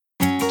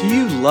Do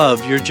you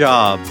love your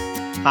job?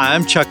 Hi,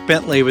 I'm Chuck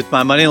Bentley with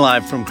my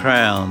MoneyLife from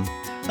Crown.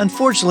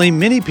 Unfortunately,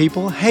 many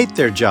people hate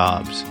their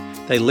jobs.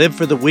 They live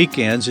for the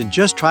weekends and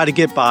just try to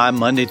get by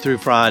Monday through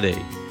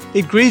Friday.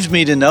 It grieves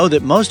me to know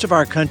that most of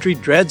our country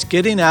dreads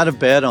getting out of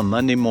bed on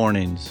Monday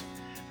mornings.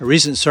 A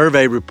recent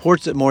survey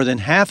reports that more than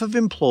half of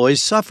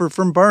employees suffer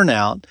from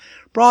burnout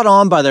brought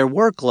on by their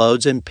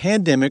workloads and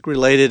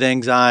pandemic-related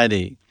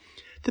anxiety.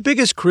 The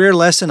biggest career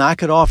lesson I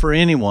could offer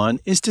anyone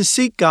is to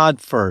seek God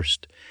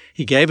first.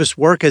 He gave us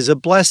work as a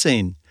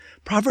blessing.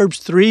 Proverbs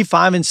 3,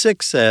 5, and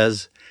 6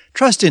 says,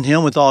 "Trust in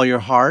Him with all your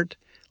heart,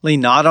 lean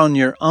not on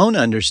your own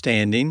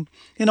understanding,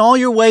 in all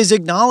your ways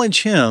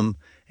acknowledge Him,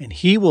 and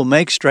He will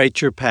make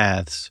straight your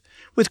paths."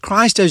 With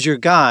Christ as your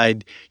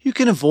guide, you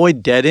can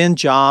avoid dead-end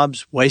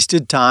jobs,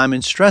 wasted time,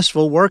 and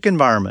stressful work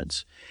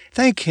environments.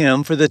 Thank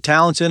Him for the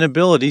talents and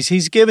abilities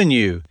He's given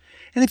you.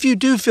 And if you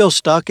do feel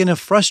stuck in a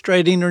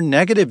frustrating or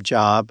negative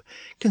job,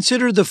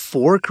 consider the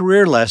 4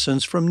 career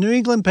lessons from New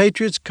England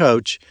Patriots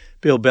coach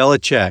Bill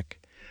Belichick.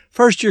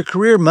 First, your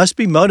career must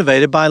be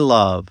motivated by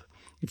love.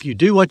 If you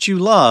do what you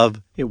love,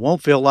 it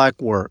won't feel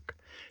like work.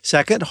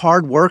 Second,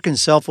 hard work and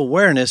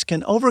self-awareness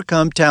can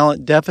overcome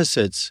talent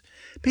deficits.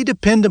 Be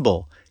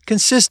dependable,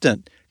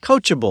 consistent,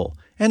 coachable,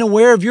 and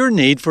aware of your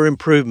need for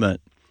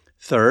improvement.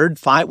 Third,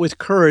 fight with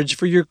courage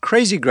for your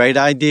crazy great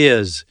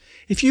ideas.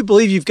 If you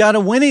believe you've got a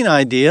winning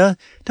idea,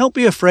 don't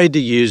be afraid to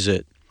use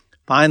it.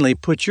 Finally,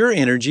 put your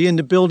energy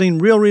into building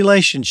real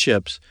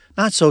relationships,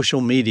 not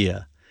social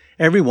media.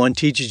 Everyone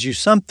teaches you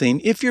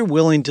something if you're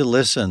willing to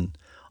listen.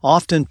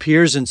 Often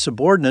peers and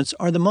subordinates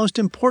are the most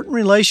important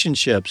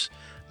relationships,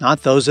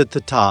 not those at the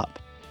top.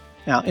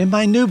 Now, in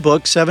my new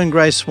book, 7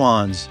 Gray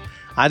Swans,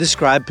 I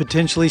describe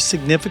potentially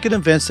significant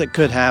events that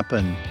could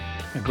happen.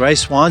 A gray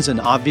swan's an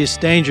obvious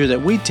danger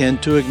that we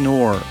tend to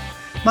ignore.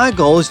 My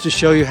goal is to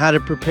show you how to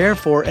prepare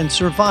for and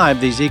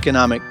survive these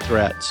economic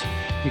threats.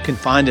 You can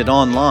find it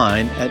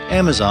online at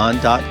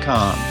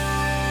Amazon.com.